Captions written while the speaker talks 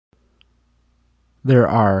There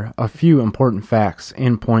are a few important facts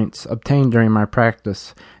and points obtained during my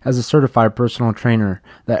practice as a certified personal trainer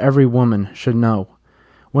that every woman should know.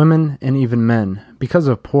 Women, and even men, because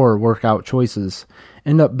of poor workout choices,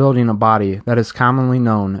 end up building a body that is commonly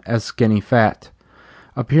known as skinny fat.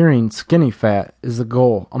 Appearing skinny fat is the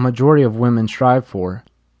goal a majority of women strive for.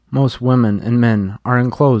 Most women and men are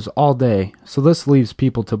in clothes all day, so this leaves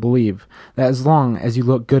people to believe that as long as you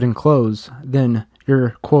look good in clothes, then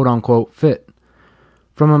you're quote-unquote fit.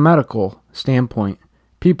 From a medical standpoint,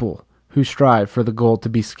 people who strive for the goal to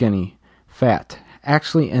be skinny fat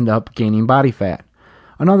actually end up gaining body fat.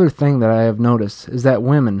 Another thing that I have noticed is that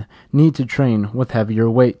women need to train with heavier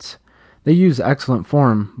weights. They use excellent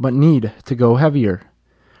form, but need to go heavier.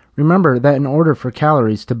 Remember that in order for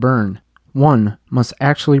calories to burn, one must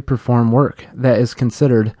actually perform work that is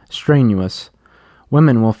considered strenuous.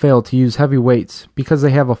 Women will fail to use heavy weights because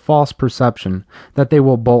they have a false perception that they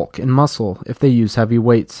will bulk and muscle if they use heavy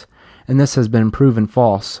weights, and this has been proven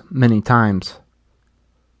false many times.